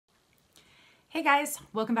Hey guys,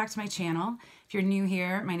 welcome back to my channel. If you're new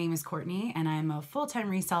here, my name is Courtney and I'm a full-time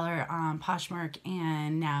reseller on Poshmark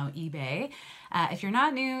and now eBay. If you're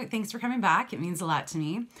not new, thanks for coming back. It means a lot to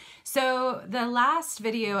me. So the last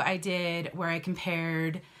video I did where I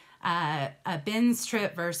compared a bins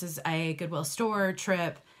trip versus a Goodwill store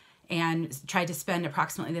trip and tried to spend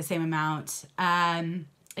approximately the same amount,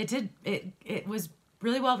 it was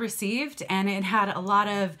really well received and it had a lot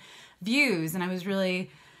of views, and I was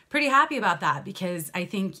really pretty happy about that because I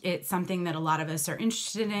think it's something that a lot of us are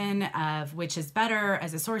interested in, of which is better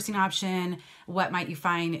as a sourcing option. What might you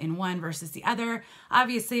find in one versus the other?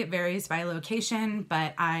 Obviously it varies by location,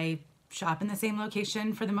 but I shop in the same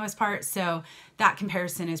location for the most part, so that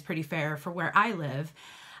comparison is pretty fair for where I live.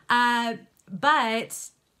 But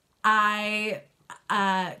I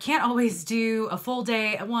can't always do a full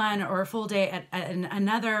day at one or a full day at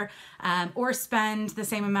another, or spend the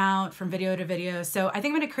same amount from video to video. So I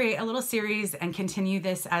think I'm going to create a little series and continue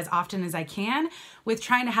this as often as I can with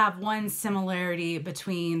trying to have one similarity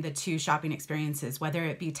between the two shopping experiences, whether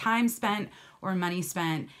it be time spent or money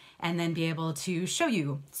spent, and then be able to show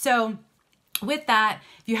you. So with that,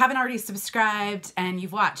 if you haven't already subscribed and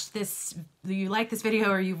you've watched this, you like this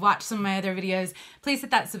video or you've watched some of my other videos, please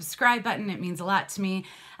hit that subscribe button. It means a lot to me.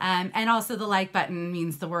 And also the like button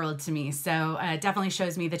means the world to me. So it definitely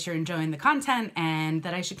shows me that you're enjoying the content and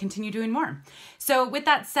that I should continue doing more. So with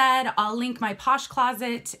that said, I'll link my Posh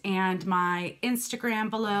Closet and my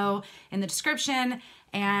Instagram below in the description,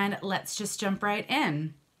 and let's just jump right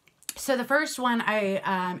in. So the first one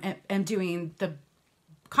I am doing, the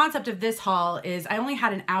concept of this haul is I only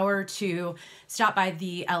had an hour to stop by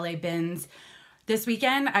the LA bins. This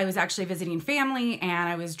weekend, I was actually visiting family and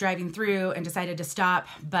I was driving through and decided to stop,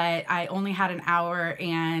 but I only had an hour,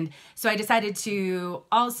 and so I decided to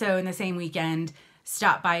also in the same weekend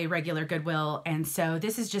stop by regular Goodwill. And so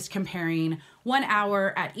this is just comparing 1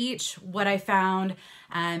 hour at each, what I found,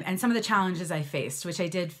 and some of the challenges I faced, which I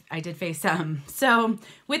did face some. So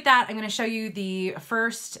with that, I'm going to show you the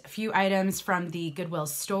first few items from the Goodwill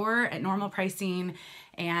store at normal pricing,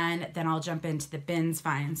 and then I'll jump into the bins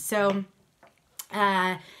finds. So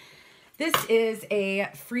this is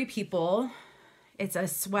a Free People. It's a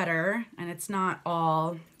sweater and it's not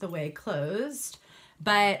all the way closed,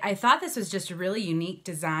 but I thought this was just a really unique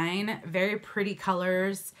design, very pretty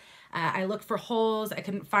colors. I looked for holes, I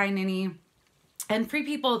couldn't find any. And Free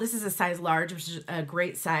People, this is a size large, which is a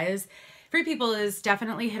great size. Free People is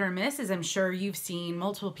definitely hit or miss, as I'm sure you've seen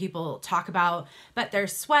multiple people talk about, but their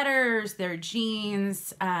sweaters, their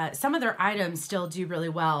jeans, some of their items still do really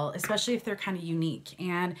well, especially if they're kind of unique.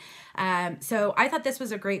 And so I thought this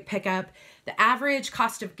was a great pickup. The average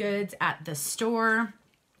cost of goods at the store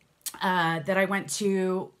that I went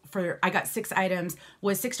to, I got 6 items,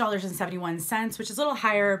 was $6.71, which is a little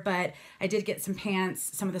higher, but I did get some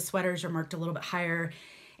pants. Some of the sweaters are marked a little bit higher,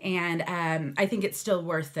 and I think it's still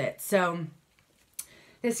worth it. So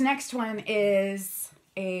this next one is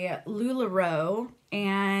a LuLaRoe,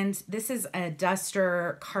 and this is a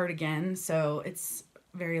duster cardigan, so it's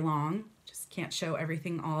very long. Just can't show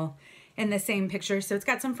everything all in the same picture. So it's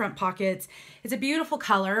got some front pockets. It's a beautiful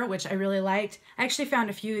color, which I really liked. I actually found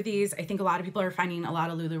a few of these. I think a lot of people are finding a lot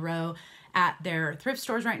of LuLaRoe at their thrift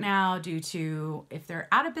stores right now due to if they're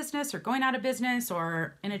out of business or going out of business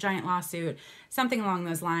or in a giant lawsuit, something along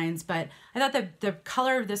those lines. But I thought that the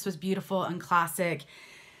color of this was beautiful and classic.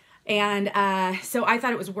 And so I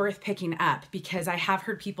thought it was worth picking up because I have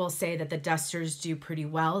heard people say that the dusters do pretty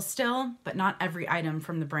well still, but not every item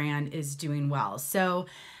from the brand is doing well. So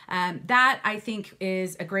that I think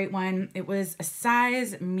is a great one. It was a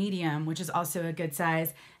size medium, which is also a good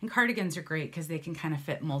size. And cardigans are great because they can kind of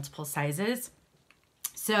fit multiple sizes.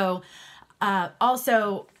 So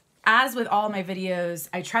also, as with all my videos,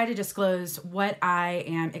 I try to disclose what I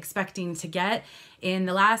am expecting to get. In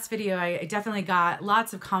the last video, I definitely got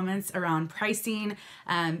lots of comments around pricing.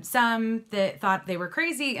 Some that thought they were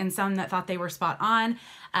crazy and some that thought they were spot on.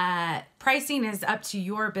 Pricing is up to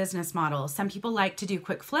your business model. Some people like to do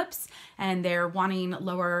quick flips and they're wanting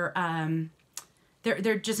lower,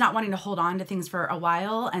 they're just not wanting to hold on to things for a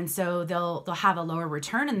while, and so they'll have a lower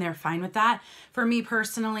return, and they're fine with that. For me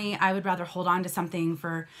personally, I would rather hold on to something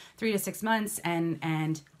for 3 to 6 months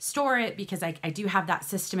and store it because I do have that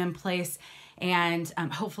system in place, and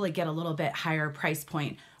hopefully get a little bit higher price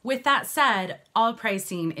point. With that said, all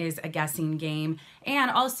pricing is a guessing game,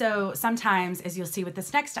 and also sometimes, as you'll see with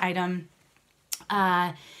this next item,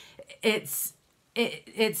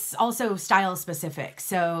 it's also style specific.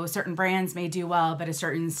 So certain brands may do well, but a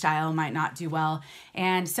certain style might not do well.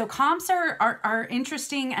 And so comps are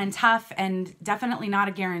interesting and tough and definitely not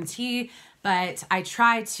a guarantee, but I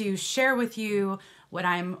try to share with you what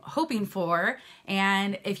I'm hoping for.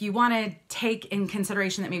 And if you want to take in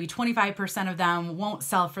consideration that maybe 25% of them won't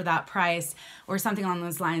sell for that price or something along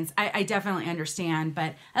those lines, I definitely understand,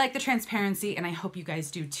 but I like the transparency and I hope you guys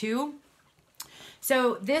do too.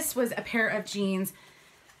 So this was a pair of jeans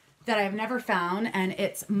that I've never found, and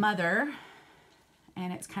it's Mother,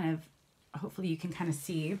 and it's kind of, hopefully you can kind of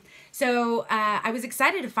see. So I was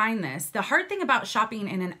excited to find this. The hard thing about shopping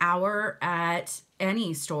in an hour at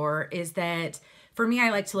any store is that for me,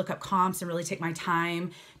 I like to look up comps and really take my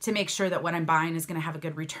time to make sure that what I'm buying is going to have a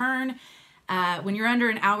good return. When you're under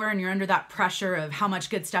an hour and you're under that pressure of how much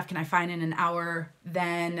good stuff can I find in an hour,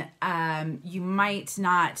 then you might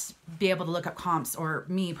not be able to look up comps, or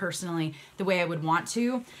me personally, the way I would want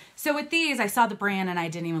to. So with these, I saw the brand and I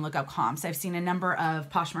didn't even look up comps. I've seen a number of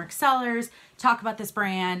Poshmark sellers talk about this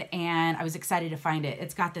brand and I was excited to find it.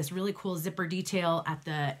 It's got this really cool zipper detail at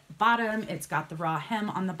the bottom. It's got the raw hem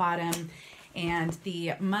on the bottom, and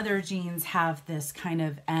the Mother jeans have this kind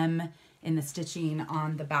of M in the stitching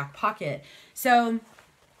on the back pocket. So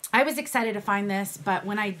I was excited to find this, but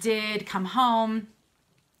when I did come home,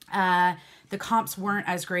 the comps weren't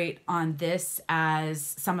as great on this as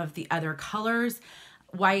some of the other colors.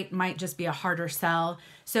 White might just be a harder sell.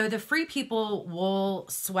 So the Free People wool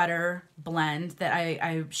sweater blend that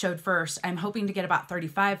I showed first, I'm hoping to get about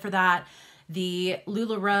 35 for that. The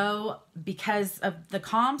LuLaRoe, because of the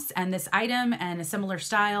comps and this item and a similar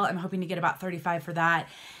style, I'm hoping to get about 35 for that.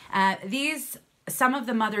 Some of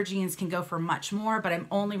the Mother jeans can go for much more, but I'm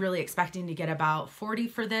only really expecting to get about 40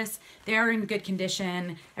 for this. They are in good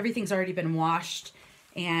condition. Everything's already been washed,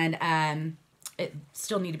 and it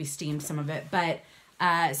still need to be steamed, some of it. But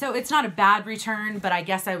so it's not a bad return, but I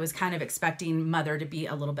guess I was kind of expecting Mother to be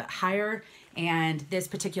a little bit higher, and this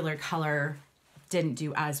particular color didn't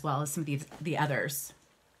do as well as some of the others.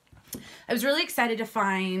 I was really excited to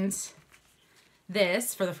find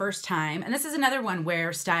this for the first time, and this is another one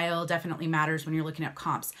where style definitely matters when you're looking at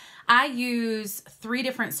comps. I use 3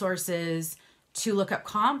 different sources to look up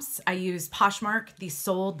comps. I use Poshmark, the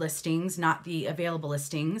sold listings, not the available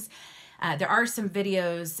listings. There are some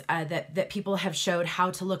videos that people have showed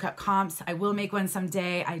how to look up comps. I will make one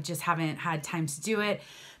someday. I just haven't had time to do it.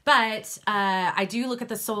 But I do look at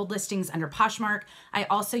the sold listings under Poshmark. I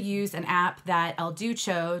also use an app that El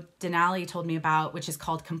Ducho, Denali, told me about, which is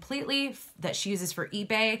called Completely, that she uses for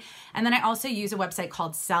eBay. And then I also use a website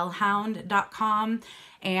called sellhound.com.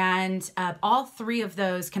 And all 3 of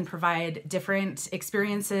those can provide different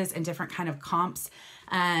experiences and different kind of comps.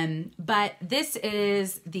 But this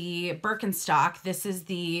is the Birkenstock. This is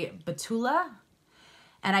the Betula.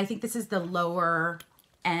 And I think this is the lower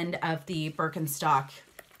end of the Birkenstock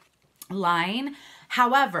line.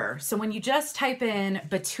 However, so when you just type in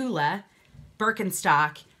Betula,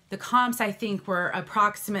 Birkenstock, the comps I think were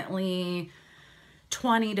approximately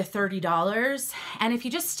 $20 to $30. And if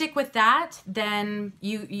you just stick with that, then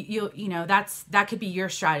you know, that could be your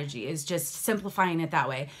strategy, is just simplifying it that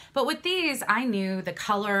way. But with these, I knew the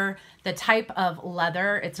color, the type of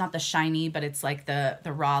leather, it's not the shiny, but it's like the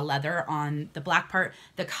raw leather on the black part,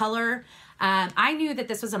 the color. I knew that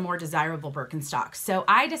this was a more desirable Birkenstock. So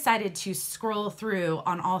I decided to scroll through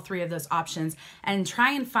on all 3 of those options and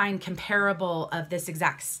try and find comparable of this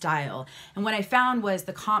exact style. And what I found was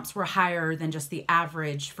the comps were higher than just the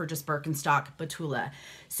average for just Birkenstock Betula.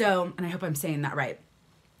 So, and I hope I'm saying that right.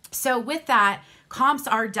 So with that, comps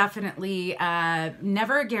are definitely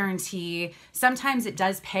never a guarantee. Sometimes it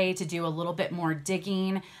does pay to do a little bit more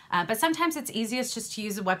digging, but sometimes it's easiest just to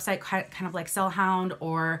use a website kind of like Sellhound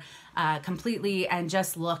or Completely and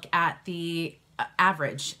just look at the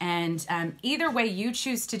average. And either way you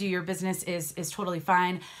choose to do your business is totally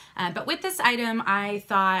fine. But with this item, I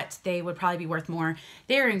thought they would probably be worth more.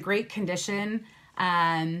 They're in great condition,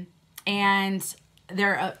 and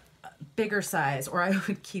they're a bigger size, or I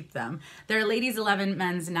would keep them. They're ladies 11,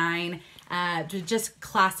 men's 9, just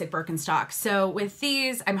classic Birkenstock. So with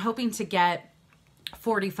these, I'm hoping to get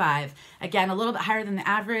 45. Again, a little bit higher than the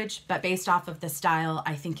average, but based off of the style,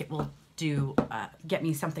 I think it will do get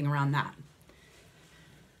me something around that.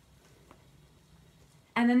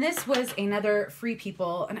 And then this was another Free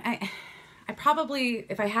People, and I probably,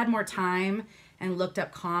 if I had more time and looked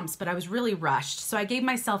up comps, but I was really rushed. So I gave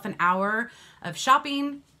myself an hour of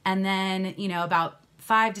shopping and then, you know, about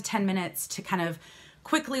 5 to 10 minutes to kind of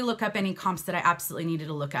quickly look up any comps that I absolutely needed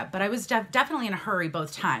to look up. But I was definitely in a hurry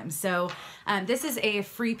both times. So this is a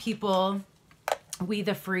Free People We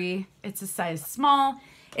the Free. It's a size small.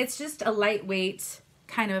 It's just a lightweight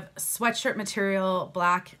kind of sweatshirt material,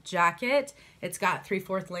 black jacket. It's got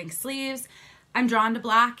 3/4 length sleeves. I'm drawn to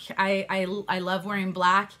black. I love wearing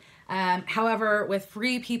black. However, with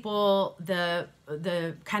Free People, the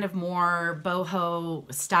kind of more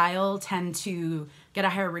boho style tend to get a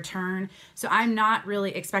higher return. So I'm not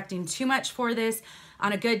really expecting too much for this.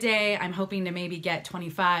 On a good day, I'm hoping to maybe get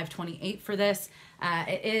 25, 28 for this.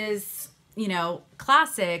 It is, you know,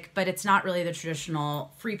 classic, but it's not really the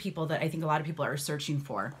traditional Free People that I think a lot of people are searching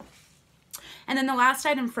for. And then the last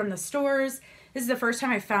item from the stores, this is the first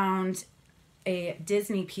time I found a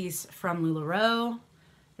Disney piece from LuLaRoe.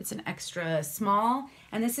 It's an extra small,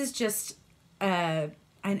 and this is just, and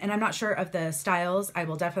I'm not sure of the styles. I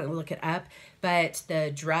will definitely look it up, but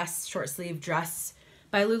the dress, short sleeve dress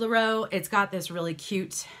by LuLaRoe, it's got this really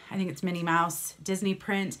cute, I think it's Minnie Mouse Disney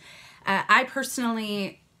print. I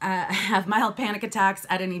personally have mild panic attacks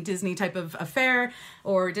at any Disney type of affair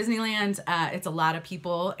or Disneyland. It's a lot of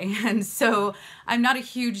people, and so I'm not a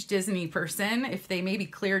huge Disney person. If they maybe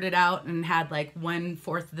cleared it out and had like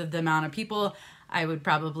 1/4 of the amount of people, I would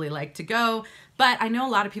probably like to go. But I know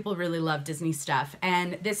a lot of people really love Disney stuff,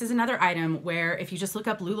 and this is another item where if you just look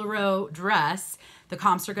up LuLaRoe dress, the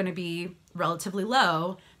comps are going to be relatively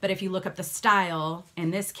low. But if you look up the style,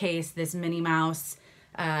 in this case, this Minnie Mouse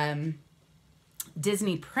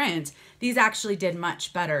Disney print, these actually did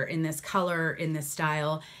much better in this color, in this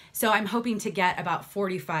style. So I'm hoping to get about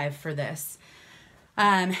 45 for this.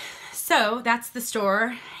 So that's the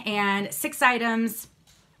store, and 6 items.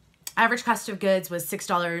 Average cost of goods was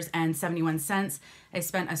 $6.71. I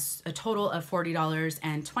spent a total of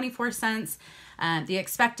 $40.24. The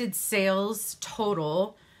expected sales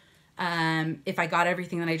total, if I got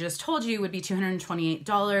everything that I just told you, would be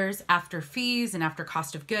 $228. After fees and after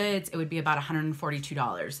cost of goods, it would be about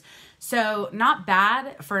 $142. So not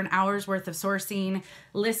bad for an hour's worth of sourcing.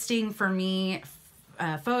 Listing for me,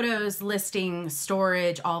 photos, listing,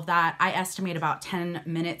 storage, all of that, I estimate about 10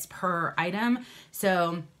 minutes per item.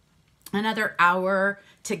 So another hour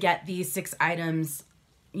to get these 6 items,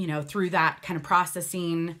 you know, through that kind of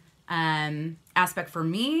processing aspect for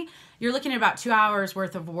me. You're looking at about 2 hours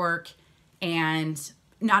worth of work and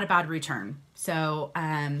not a bad return. So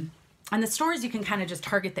on the stores, you can kind of just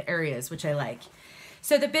target the areas, which I like.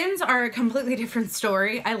 So the bins are a completely different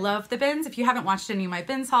story. I love the bins. If you haven't watched any of my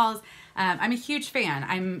bins hauls, I'm a huge fan.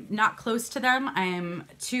 I'm not close to them. I'm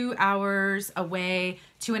 2 hours away,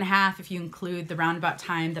 2.5 if you include the roundabout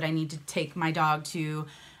time that I need to take my dog to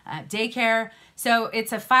daycare. So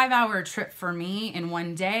it's a 5-hour trip for me in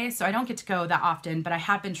one day. So I don't get to go that often, but I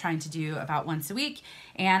have been trying to do about once a week,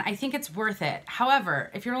 and I think it's worth it. However,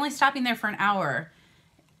 if you're only stopping there for an hour,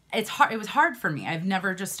 it's hard. It was hard for me. I've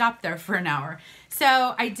never just stopped there for an hour.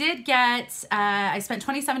 So I did get, I spent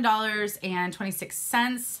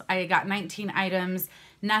 $27.26. I got 19 items,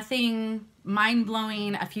 nothing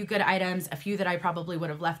mind-blowing, a few good items, a few that I probably would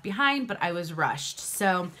have left behind, but I was rushed.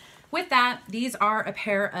 So with that, these are a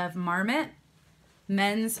pair of Marmot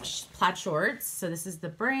men's plaid shorts. So this is the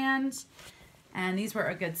brand, and these were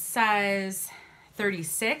a good size,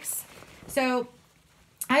 36. So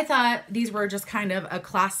I thought these were just kind of a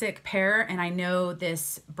classic pair, and I know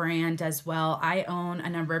this brand as well. I own a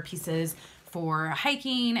number of pieces for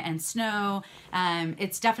hiking and snow.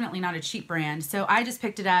 It's definitely not a cheap brand. So I just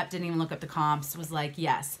picked it up, didn't even look up the comps, was like,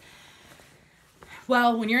 yes.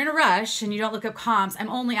 Well, when you're in a rush and you don't look up comps, I'm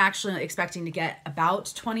only actually expecting to get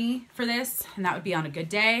about 20 for this, and that would be on a good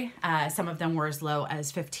day. Some of them were as low as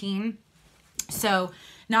 15. So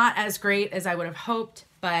not as great as I would have hoped,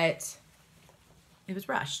 but it was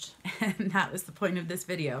rushed, and that was the point of this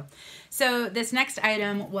video. So this next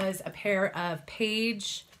item was a pair of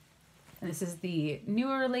Page, and this is the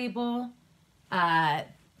newer label.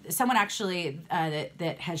 Someone actually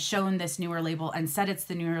that has shown this newer label and said it's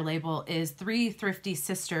the newer label is Three Thrifty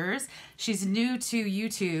Sisters. She's new to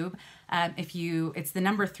YouTube. It's the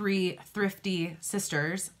number 3 Thrifty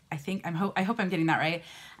Sisters. I hope I'm getting that right.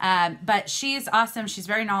 But she's awesome. She's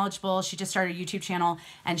very knowledgeable. She just started a YouTube channel,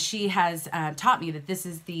 and she has taught me that this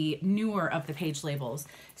is the newer of the Page labels.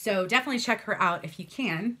 So definitely check her out if you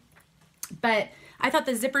can. But I thought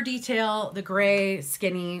the zipper detail, the gray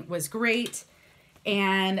skinny, was great.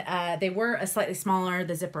 And they were a slightly smaller,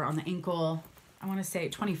 the zipper on the ankle, I want to say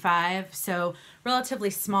 25. So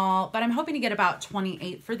relatively small, but I'm hoping to get about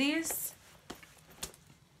 28 for these.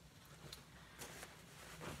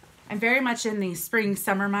 I'm very much in the spring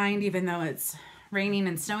summer mind, even though it's raining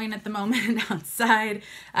and snowing at the moment outside,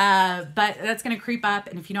 but that's going to creep up.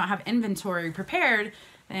 And if you don't have inventory prepared,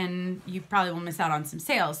 then you probably will miss out on some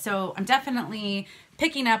sales. So I'm definitely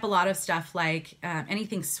picking up a lot of stuff like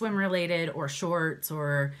anything swim related or shorts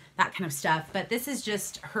or that kind of stuff. But this is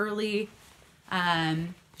just Hurley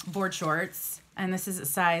board shorts, and this is a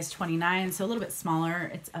size 29, so a little bit smaller.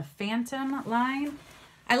 It's a Phantom line.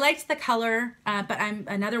 I liked the color, but I'm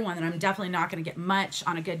another one that I'm definitely not going to get much.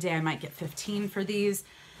 On a good day, I might get 15 for these,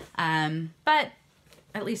 but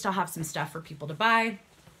at least I'll have some stuff for people to buy.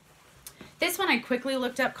 This one I quickly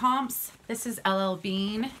looked up comps. This is LL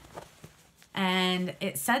Bean, and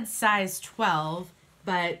it said size 12,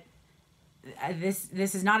 but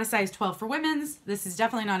this is not a size 12 for women's. This is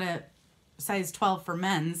definitely not a size 12 for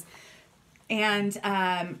men's. And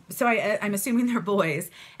so I'm assuming they're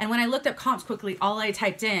boys. And when I looked up comps quickly, all I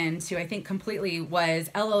typed in to, I think completely, was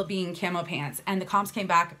LL Bean camo pants. And the comps came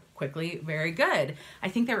back quickly very good. I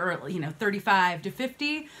think they were, you know, 35 to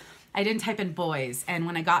 50. I didn't type in boys. And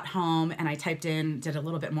when I got home and I typed in, did a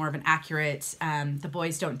little bit more of an accurate, the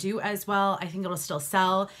boys don't do as well. I think it'll still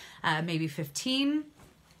sell maybe 15.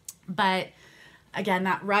 But again,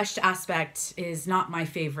 that rushed aspect is not my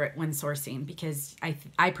favorite when sourcing, because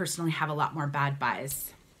I personally have a lot more bad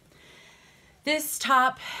buys. This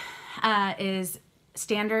top is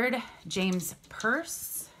standard James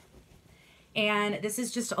purse, and this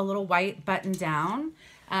is just a little white button down.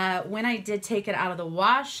 When I did take it out of the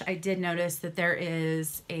wash, I did notice that there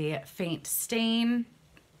is a faint stain.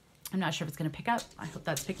 I'm not sure if it's going to pick up. I hope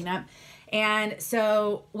that's picking up. And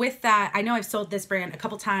so with that, I know I've sold this brand a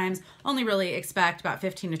couple times, only really expect about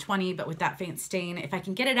 15 to 20, but with that faint stain, if I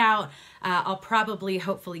can get it out, I'll probably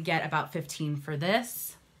hopefully get about 15 for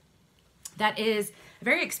this. That is a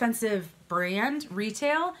very expensive brand,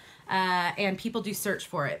 retail, and people do search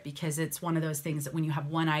for it because it's one of those things that when you have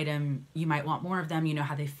one item, you might want more of them, you know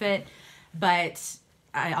how they fit, but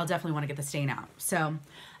I'll definitely want to get the stain out. So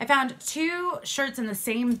I found 2 shirts in the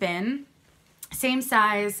same bin, same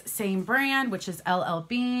size, same brand, which is LL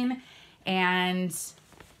Bean, and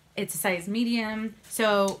it's a size medium.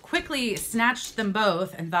 So quickly snatched them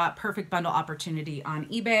both and thought perfect bundle opportunity on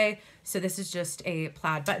eBay. So this is just a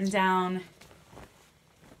plaid button down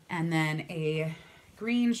and then a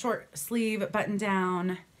green short sleeve button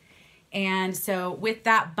down. And so with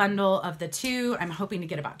that bundle of the 2, I'm hoping to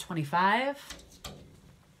get about 25.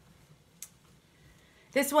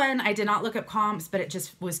 This one, I did not look up comps, but it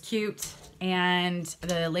just was cute. And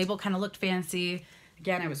the label kind of looked fancy.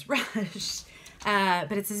 Again, I was rushed.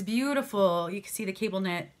 But it's this beautiful, you can see the cable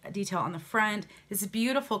knit detail on the front. This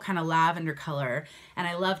beautiful kind of lavender color. And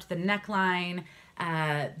I loved the neckline.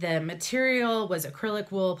 The material was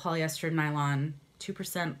acrylic wool, polyester, nylon,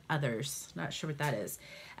 2% others. Not sure what that is.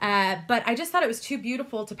 But I just thought it was too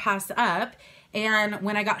beautiful to pass up. And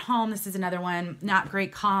when I got home, this is another one, not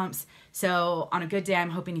great comps. So on a good day, I'm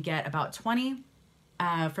hoping to get about 20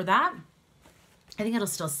 for that. I think it'll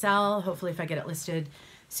still sell, hopefully if I get it listed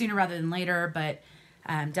sooner rather than later, but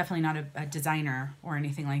definitely not a designer or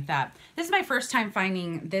anything like that. This is my first time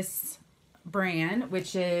finding this brand,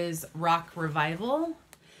 which is Rock Revival.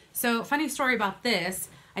 So funny story about this.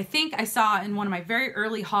 I think I saw in one of my very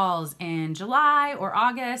early hauls in July or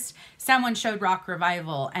August, someone showed Rock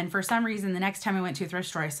Revival. And for some reason, the next time I went to a thrift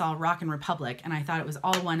store, I saw Rock and Republic, and I thought it was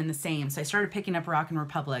all one and the same. So I started picking up Rock and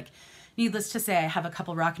Republic. Needless to say, I have a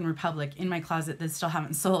couple Rock and Republic in my closet that still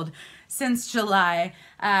haven't sold since July.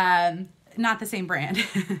 Not the same brand.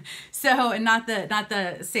 So, and not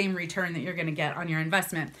the same return that you're gonna get on your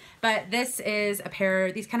investment. But this is a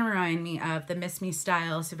pair, these kind of remind me of the Miss Me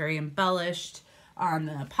style, so very embellished on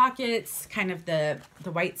the pockets, kind of the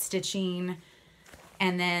white stitching.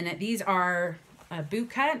 And then these are a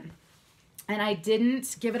boot cut. And I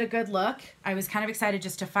didn't give it a good look. I was kind of excited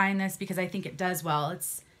just to find this because I think it does well.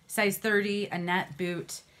 It's size 30, a net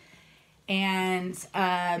boot. And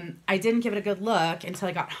I didn't give it a good look until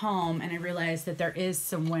I got home and I realized that there is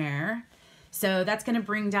some wear. So that's gonna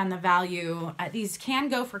bring down the value. These can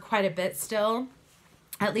go for quite a bit still,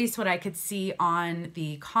 at least what I could see on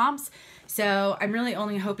the comps. So I'm really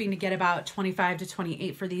only hoping to get about 25 to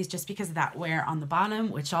 28 for these just because of that wear on the bottom,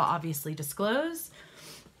 which I'll obviously disclose.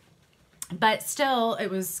 But still, it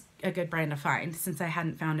was a good brand to find since I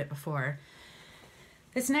hadn't found it before.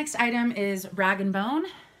 This next item is Rag & Bone,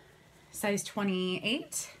 size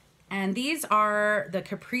 28. And these are the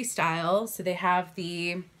capri style. So they have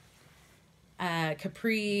the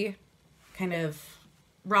capri kind of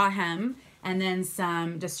raw hem and then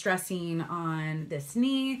some distressing on this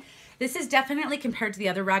knee. This is definitely, compared to the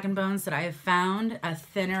other Rag & Bones that I have found, a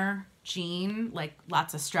thinner jean, like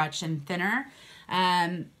lots of stretch and thinner.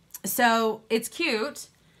 So it's cute,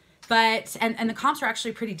 but, and the comps are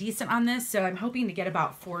actually pretty decent on this, so I'm hoping to get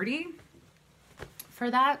about 40 for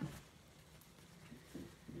that.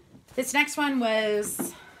 This next one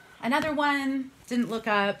was another one, didn't look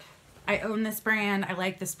up. I own this brand, I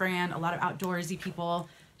like this brand, a lot of outdoorsy people,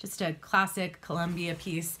 just a classic Columbia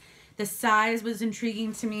piece. The size was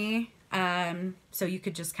intriguing to me. So you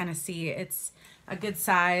could just kind of see it's a good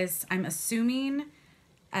size. I'm assuming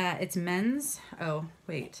it's men's. Oh,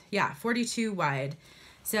 wait. Yeah, 42 wide.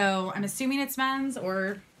 So I'm assuming it's men's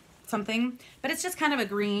or something, but it's just kind of a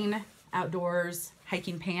green outdoors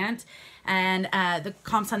hiking pant. And the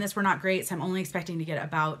comps on this were not great, so I'm only expecting to get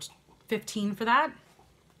about 15 for that.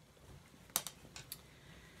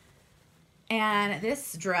 And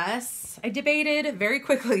this dress, I debated very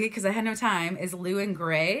quickly because I had no time, is Blue and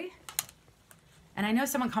Gray. And I know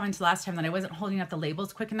someone commented last time that I wasn't holding up the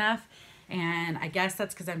labels quick enough. And I guess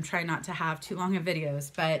that's because I'm trying not to have too long of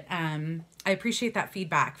videos. But I appreciate that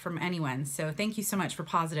feedback from anyone. So thank you so much for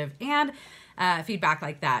positive and feedback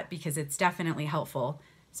like that, because it's definitely helpful,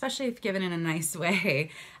 especially if given in a nice way.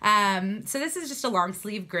 So this is just a long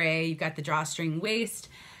sleeve gray. You've got the drawstring waist.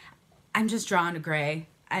 I'm just drawn to gray.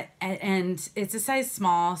 And it's a size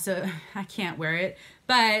small, so I can't wear it,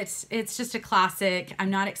 but it's just a classic. I'm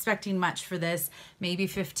not expecting much for this, maybe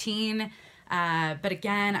 15. But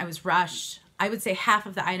again, I was rushed. I would say half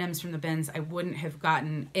of the items from the bins I wouldn't have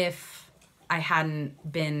gotten if I hadn't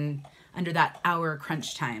been under that hour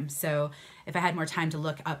crunch time. So if I had more time to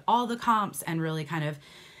look up all the comps and really kind of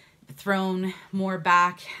thrown more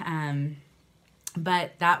back,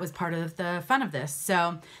 but that was part of the fun of this.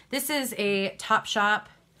 So this is a Topshop,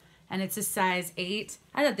 and it's a size 8.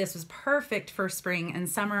 I thought this was perfect for spring and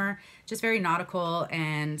summer, just very nautical,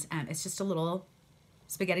 and it's just a little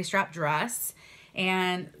spaghetti strap dress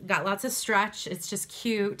and got lots of stretch. It's just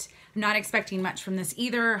cute. I'm not expecting much from this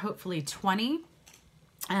either, hopefully 20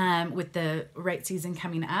 with the right season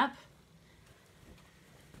coming up.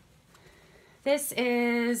 This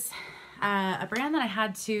is a brand that I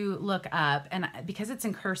had to look up, and because it's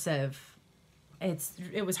in cursive,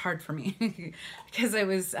 it was hard for me because I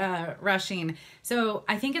was rushing. So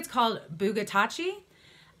I think it's called Bugatachi.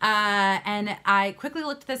 And I quickly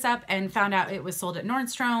looked this up and found out it was sold at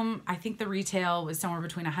Nordstrom. I think the retail was somewhere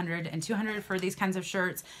between 100 and 200 for these kinds of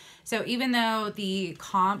shirts. So even though the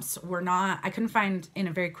comps were not, I couldn't find in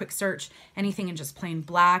a very quick search anything in just plain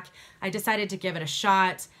black, I decided to give it a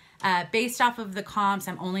shot. Based off of the comps,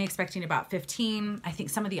 I'm only expecting about 15. I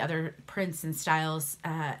think some of the other prints and styles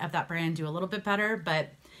of that brand do a little bit better, but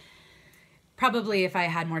probably if I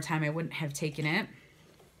had more time, I wouldn't have taken it.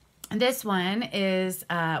 And this one is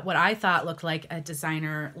what I thought looked like a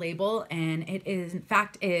designer label, and it is, in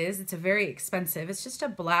fact, it's a very expensive. It's just a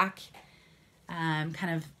black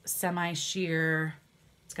kind of semi-sheer.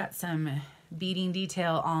 It's got some beading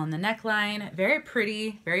detail on the neckline. Very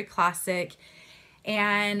pretty, very classic.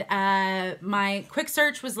 And my quick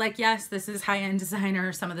search was like, yes, this is high-end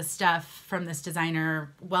designer. Some of the stuff from this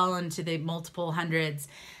designer well into the multiple hundreds.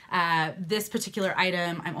 This particular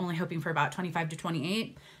item, I'm only hoping for about 25 to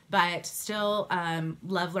 28, but still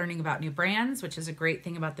love learning about new brands, which is a great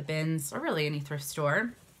thing about the bins or really any thrift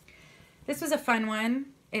store. This was a fun one.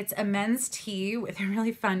 It's a men's tee with a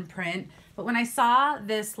really fun print. But when I saw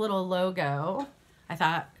this little logo, I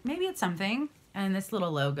thought maybe it's something. And this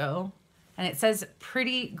little logo, and it says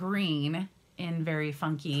pretty green in very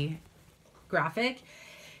funky graphic.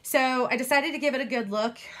 So I decided to give it a good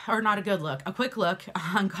look, or not a good look, a quick look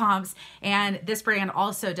on comps. And this brand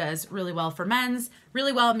also does really well for men's.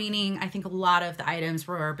 Really well meaning I think a lot of the items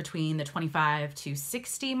were between the 25 to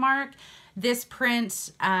 60 mark. This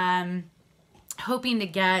print, hoping to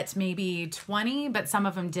get maybe 20, but some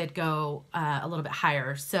of them did go a little bit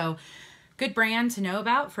higher. So good brand to know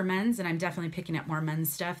about for men's, and I'm definitely picking up more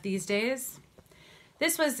men's stuff these days.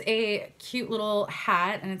 This was a cute little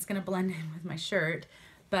hat, and it's gonna blend in with my shirt,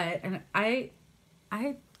 but I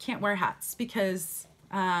can't wear hats because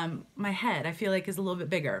my head, I feel like, is a little bit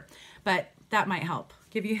bigger, but that might help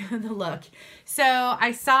give you the look. So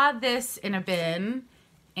I saw this in a bin,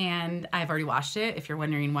 and I've already washed it, if you're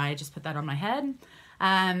wondering why I just put that on my head.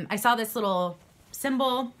 I saw this little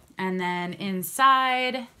symbol, and then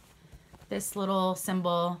inside this little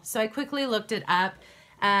symbol. So I quickly looked it up.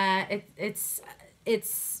 It's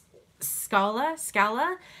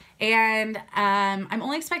Scala, and I'm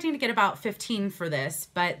only expecting to get about 15 for this,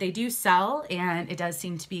 but they do sell, and it does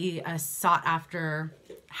seem to be a sought after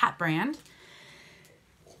hat brand.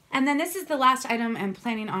 And then this is the last item I'm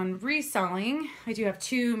planning on reselling. I do have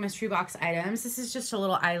 2 mystery box items. This is just a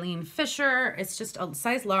little Eileen Fisher. It's just a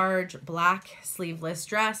size large black sleeveless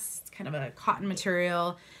dress. It's kind of a cotton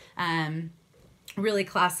material. Really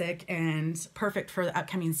classic and perfect for the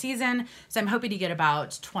upcoming season. So I'm hoping to get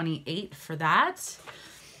about 28 for that.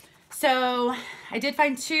 So I did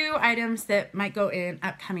find 2 items that might go in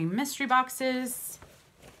upcoming mystery boxes.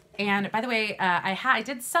 And by the way, I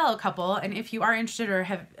did sell a couple, and if you are interested or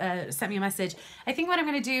have sent me a message, I think what I'm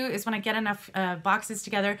going to do is when I get enough boxes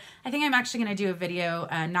together, I think I'm actually going to do a video,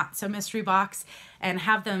 not so mystery box, and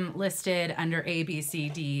have them listed under A, B, C,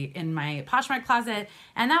 D in my Poshmark closet.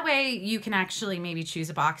 And that way you can actually maybe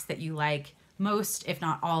choose a box that you like most, if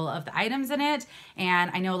not all, of the items in it.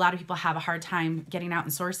 And I know a lot of people have a hard time getting out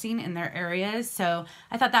and sourcing in their areas, so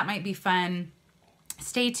I thought that might be fun.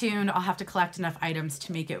 Stay tuned. I'll have to collect enough items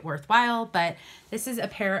to make it worthwhile, but this is a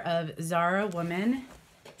pair of Zara Woman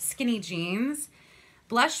skinny jeans.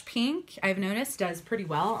 Blush pink, I've noticed, does pretty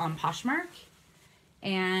well on Poshmark.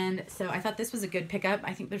 And so I thought this was a good pickup.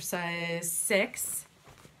 I think they're size 6.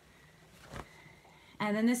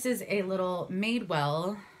 And then this is a little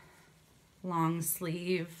Madewell long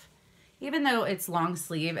sleeve. Even though it's long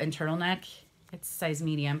sleeve and turtleneck, it's size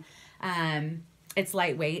medium. It's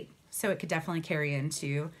lightweight, so it could definitely carry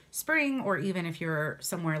into spring, or even if you're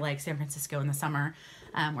somewhere like San Francisco in the summer,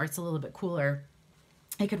 where it's a little bit cooler,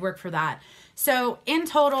 it could work for that. So in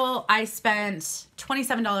total, I spent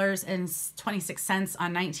 $27.26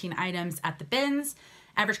 on 19 items at the bins.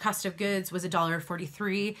 Average cost of goods was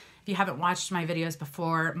 $1.43. If you haven't watched my videos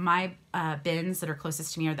before, my bins that are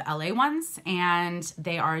closest to me are the LA ones, and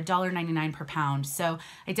they are $1.99 per pound. So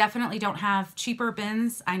I definitely don't have cheaper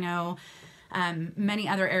bins. I know many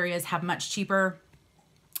other areas have much cheaper.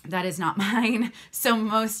 That is not mine. So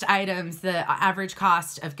most items, the average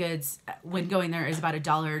cost of goods when going there is about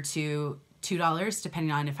 $1 to $2,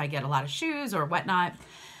 depending on if I get a lot of shoes or whatnot.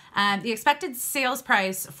 The expected sales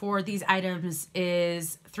price for these items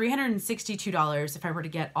is $362 if I were to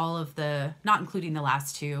get all of the, not including the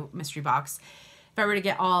last two mystery box, if I were to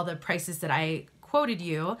get all the prices that I quoted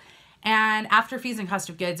you. And after fees and cost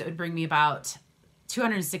of goods, it would bring me about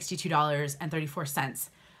 $262.34.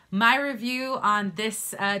 My review on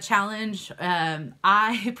this challenge,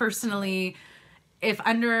 I personally, if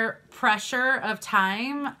under pressure of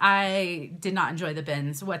time, I did not enjoy the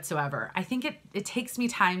bins whatsoever. I think it takes me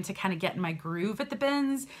time to kind of get in my groove at the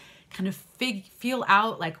bins, kind of feel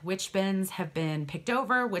out like which bins have been picked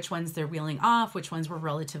over, which ones they're wheeling off, which ones were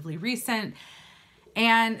relatively recent.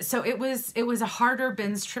 And so it was a harder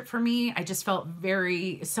bins trip for me. I just felt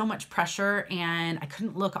so much pressure, and I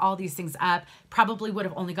couldn't look all these things up. Probably would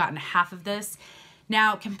have only gotten half of this.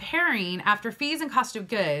 Now, comparing after fees and cost of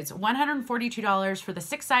goods, $142 for the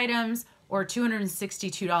 6 items or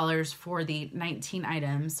 $262 for the 19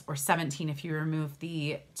 items, or 17 if you remove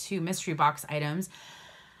the 2 mystery box items.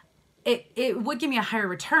 It would give me a higher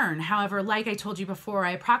return. However, like I told you before,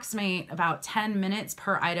 I approximate about 10 minutes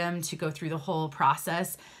per item to go through the whole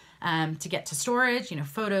process to get to storage,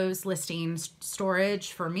 photos, listings,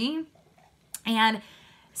 storage for me. And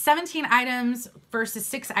 17 items versus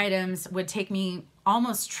 6 items would take me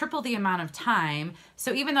almost triple the amount of time.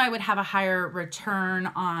 So even though I would have a higher return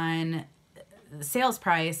on the sales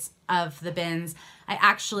price of the bins, I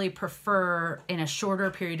actually prefer in a shorter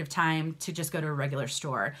period of time to just go to a regular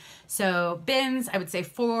store. So bins, I would say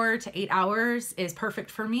 4 to 8 hours is perfect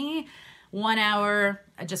for me. 1 hour,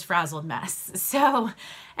 a just frazzled mess. So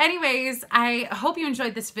anyways, I hope you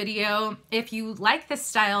enjoyed this video. If you like this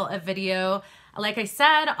style of video, like I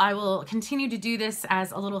said, I will continue to do this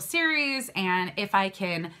as a little series, and if I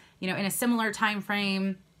can, in a similar time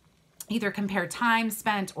frame, either compare time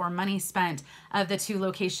spent or money spent of the 2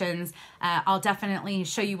 locations, I'll definitely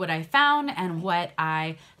show you what I found and what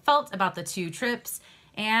I felt about the 2 trips.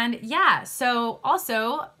 And yeah, so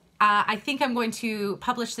also, I think I'm going to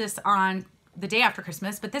publish this on the day after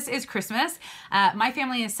Christmas, but this is Christmas. My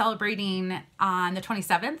family is celebrating on the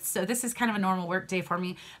 27th, so this is kind of a normal work day for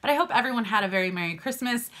me, but I hope everyone had a very Merry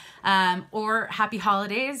Christmas or Happy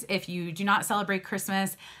Holidays if you do not celebrate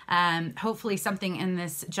Christmas. Hopefully something in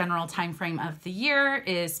this general time frame of the year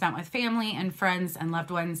is spent with family and friends and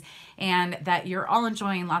loved ones, and that you're all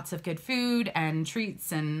enjoying lots of good food and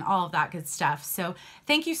treats and all of that good stuff. So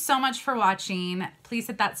thank you so much for watching. Please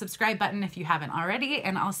hit that subscribe button if you haven't already,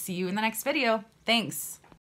 and I'll see you in the next video. Thanks.